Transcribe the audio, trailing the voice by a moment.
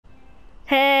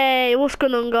Hey, what's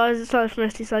going on, guys? It's Alex from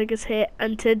SD Tigers here,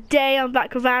 and today I'm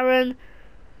back with Aaron.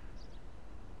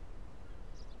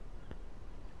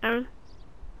 Aaron?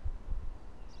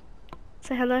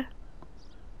 Say hello.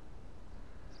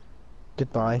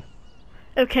 Goodbye.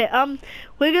 Okay,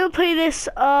 we're gonna play this,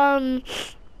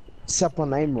 Said my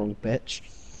name wrong, bitch.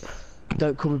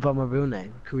 Don't call me by my real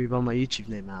name. Call me by my YouTube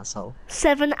name, asshole.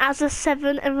 7 as a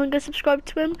 7. Everyone go subscribe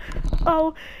to him.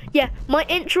 Oh, yeah, my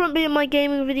intro won't be in my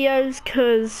gaming videos,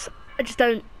 because I just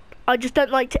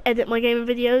don't like to edit my gaming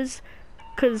videos,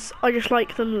 because I just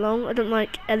like them long. I don't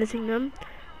like editing them.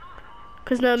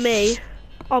 Because know me,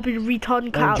 I'll be retarded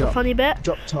and cut out the funny bit.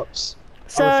 Drop tops.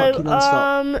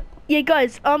 So, yeah,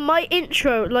 guys, my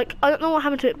intro, like, I don't know what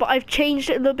happened to it, but I've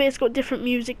changed it a little bit. It's got different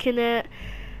music in it.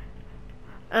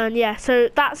 And yeah, so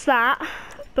that's that.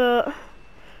 But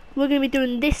we're going to be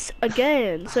doing this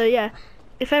again. So yeah,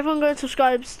 if everyone goes and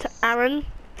subscribes to Aaron,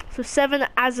 so 7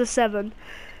 as a 7.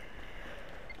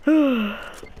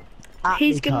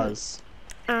 He's gonna.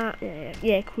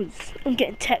 Yeah, cause I'm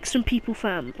getting texts from people,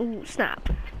 fam. Oh,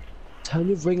 snap. Turn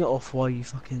your ringer off while you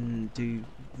fucking do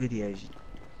videos, you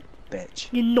bitch.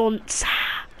 You nonce.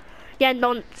 Yeah,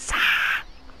 nonce.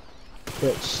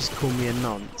 Bitch, just call me a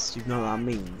nonce. You know what that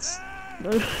means?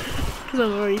 No, because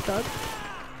I'm a retard.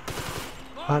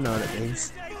 I know what it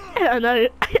means. I know.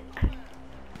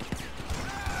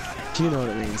 Do you know what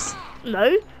it means?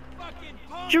 No?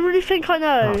 Do you really think I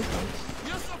know?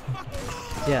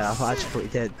 Oh. Yeah, I actually thought you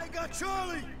did.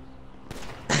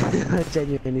 I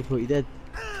genuinely thought you did.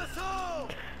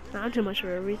 Nah, I'm too much of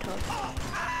a retard.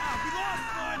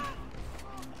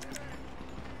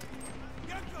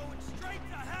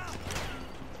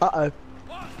 Uh-oh.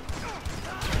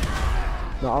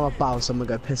 No, I'm about, so I'm gonna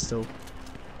go pistol.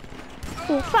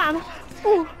 Oh, fam.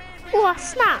 Oh,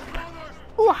 snap.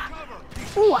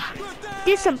 Oh,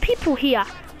 there's some people here.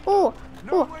 Oh.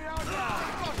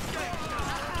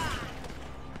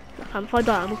 Fam, if I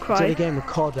die, I'm gonna cry. I did a game of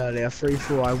COD earlier,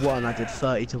 3-4, I won, I did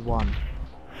 30-1.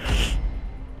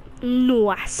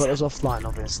 Nice. But it was offline,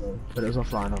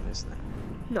 obviously.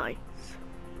 Nice.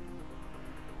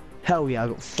 Hell yeah, I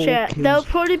got 4 Shit, kills. there'll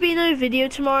probably be no video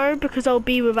tomorrow because I'll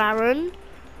be with Aaron.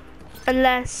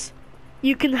 Unless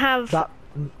you can have...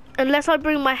 Unless I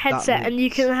bring my headset and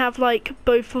you can have, like,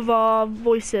 both of our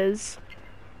voices.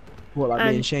 What, like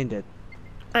me and Shane did?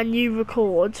 And you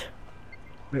record.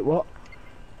 Wait, what?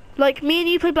 Like, me and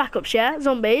you play Black Ops, yeah?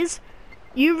 Zombies.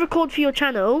 You record for your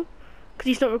channel. Because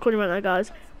he's not recording right now,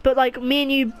 guys. But, like, me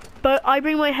and you... I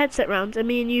bring my headset round and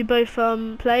me and you both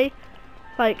play.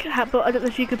 Like, but I don't know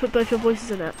if you could put both your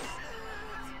voices in it.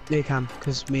 Yeah, you can,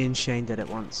 because me and Shane did it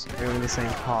once. We were in the same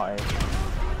party.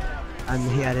 And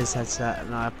he had his headset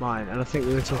and I had mine. And I think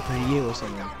we were talking to you or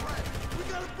something.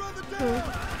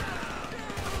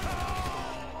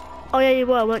 Oh yeah, you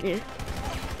were, weren't you?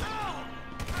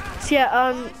 So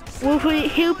yeah,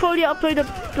 he'll probably upload a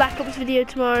Black Ops video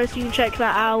tomorrow, so you can check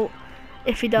that out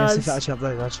if he does. Yes, if it actually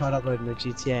uploaded. I tried uploading the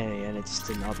GTA and it just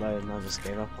didn't upload and I just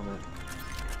gave up on it.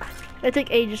 It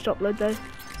take ages to upload though,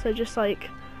 so just like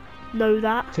know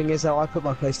that. Thing is though, I put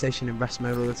my PlayStation in rest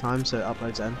mode all the time, so it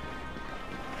uploads then.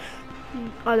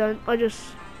 I don't. I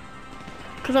just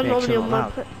because I'm normally on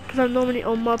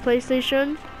my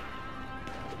PlayStation.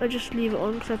 I just leave it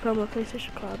on because I play on my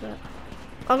PlayStation quite a bit.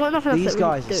 I've got nothing else. These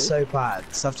guys are so bad.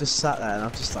 So I've just sat there and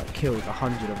I've just like killed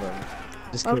 100 of them.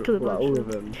 Just killed like, all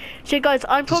of them. So guys,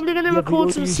 I'm probably gonna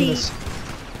record some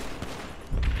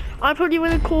I'm probably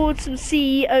gonna record some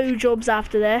CEO jobs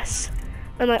after this,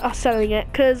 and like us selling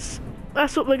it, because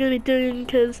that's what we're gonna be doing.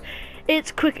 Because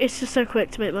it's quick. It's just so quick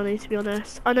to make money. To be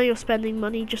honest, I know you're spending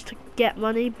money just to get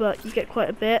money, but you get quite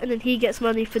a bit, and then he gets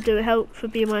money for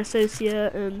being my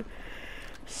associate and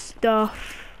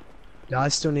stuff. Yeah, I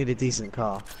still need a decent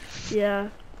car. Yeah.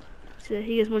 So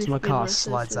he gets money. So my car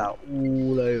slides out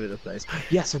all over the place.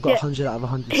 Yes, I've got 100 out of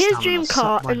 100. His dream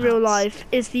car in real life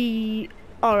is the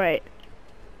R8.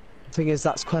 Thing is,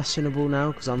 that's questionable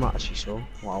now because I'm not actually sure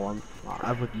what I want.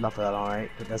 I would love an R8,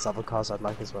 but there's other cars I'd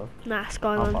like as well. Nah,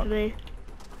 Skyline for me.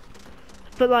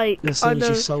 But like, as soon as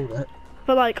you sold it.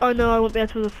 But like, I know I won't be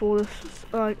able to afford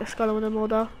a Skyline with a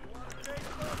modder.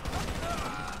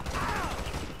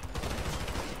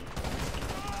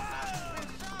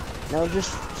 No,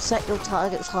 just set your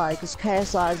targets high, because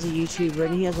KSI is a YouTuber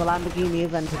and he has a Lamborghini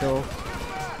Aventador.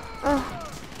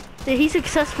 Yeah, he's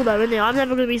successful though, isn't he? I'm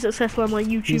never going to be successful in my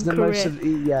YouTube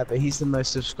career. Yeah, but he's the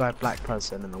most subscribed black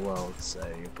person in the world, so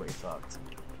you're pretty fucked.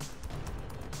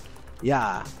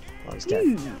 Yeah. I was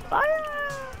dead.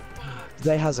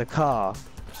 They has a car.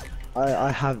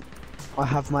 I have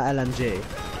my LMG,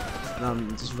 and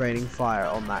I'm just raining fire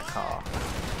on that car.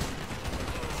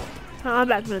 I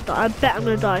bet I'm gonna die. I bet I'm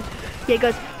gonna die. Yeah,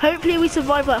 guys. Hopefully we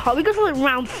survive like hard. We got to like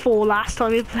round 4 last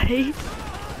time we played,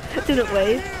 didn't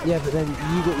we? Yeah, but then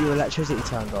you got your electricity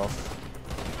turned off.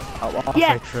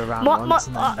 Yeah, for around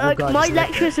my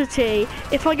electricity,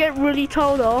 if I get really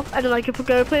told off and then like if I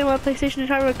go play my PlayStation and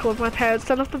try to record, my parents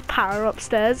turn off the power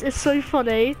upstairs. It's so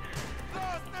funny.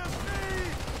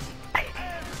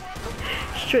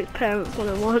 Strict parents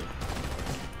 101.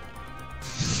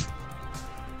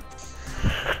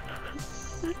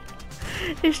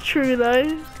 It's true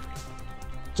though.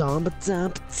 So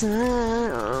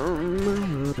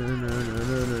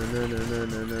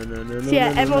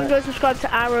yeah, everyone go subscribe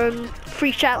to Aaron.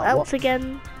 Free shout outs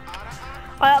again.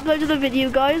 I uploaded a video,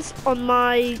 guys, on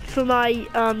my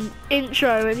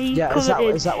intro, and he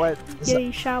commented. Is that where?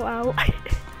 Shout out.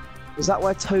 Is that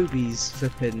where Toby's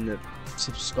flipping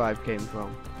subscribe came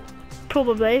from?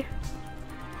 Probably.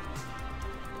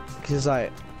 Because it's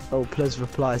like, oh, plus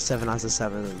reply 7 as a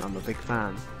 7, and I'm a big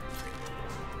fan.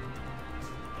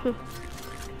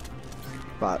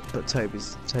 But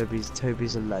Toby's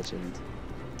a legend.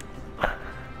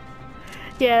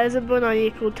 Yeah, there's a one on here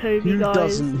called Toby,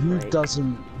 guys. Who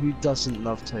doesn't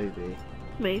love Toby?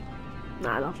 Me.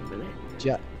 Nah, I love him really.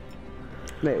 Yeah.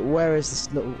 Mate, where is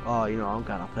this little? Oh, you know, I'm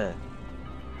going up here.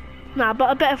 Nah, but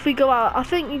I bet if we go out, I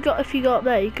think if you go up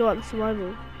there, you go out in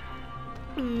survival.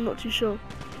 I'm not too sure.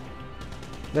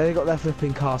 They got their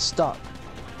flipping car stuck.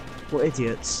 What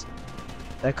idiots!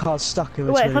 Their car's stuck in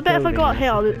between. Wait, I bet if I go out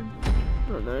here, I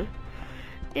don't know.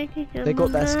 They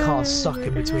got their car stuck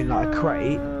in between like a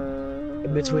crate,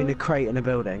 and a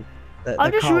building.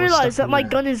 I just realised that my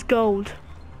gun is gold.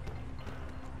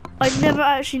 I never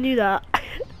actually knew that.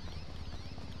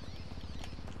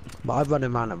 But I'm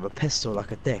running around with a pistol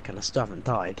like a dick, and I still haven't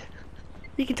died.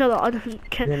 You can tell that I don't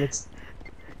care.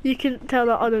 You can tell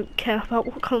that I don't care about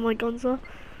what colour my guns are.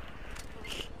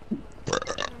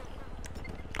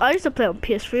 I used to play on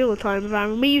PS3 all the time with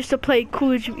Aaron. We used to play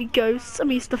Call of Duty Ghosts, and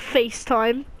we used to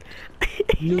FaceTime.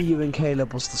 Me, you and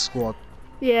Caleb was the squad.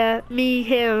 Yeah, me,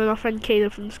 him, and our friend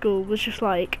Caleb from school was just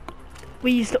like,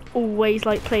 we used to always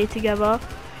like play together.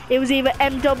 It was either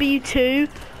MW2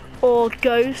 or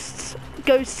Ghosts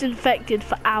Infected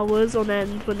for hours on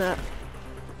end, wasn't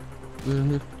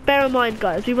it? Bear in mind,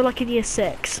 guys, we were like in year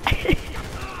 6.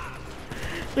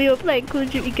 We were playing Call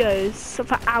of Duty Ghosts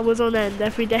for hours on end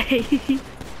every day.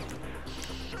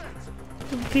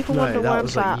 People wonder why I'm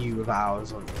fat. That was like you with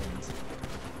hours on end.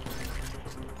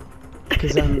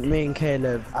 Because me and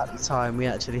Caleb at the time, we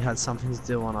actually had something to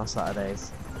do on our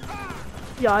Saturdays.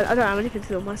 Yeah, I don't have anything to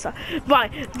do on my side.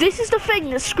 Right, this is the thing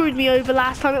that screwed me over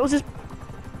last time. It was this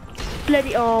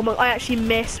bloody arm. I actually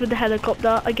missed with the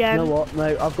helicopter again. You know what?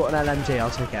 No, I've got an LMG.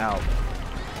 I'll take it out.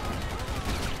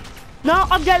 No,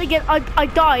 I'm dead again. I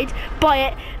died by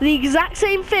it. The exact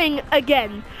same thing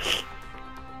again.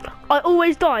 I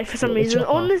always die for some reason.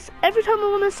 On this, every time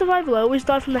I'm on a survival, I always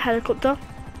die from the helicopter.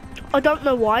 I don't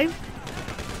know why.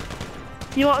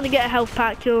 You want to get a health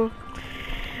pack? You're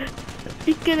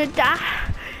gonna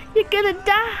die. You're gonna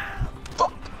die.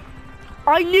 Fuck.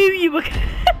 I knew you were.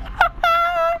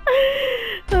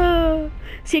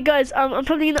 So yeah, guys, I'm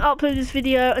probably gonna upload this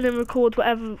video and then record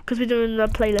whatever, because we're doing a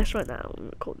playlist right now. We'll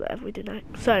record whatever we do now.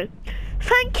 So,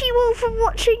 thank you all for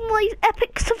watching my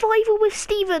epic survival with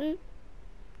Steven.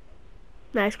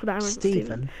 No, it's called Aaron.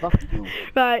 Steven. Fuck you.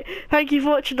 Right, thank you for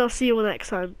watching. I'll see you all next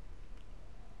time.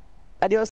 Adios.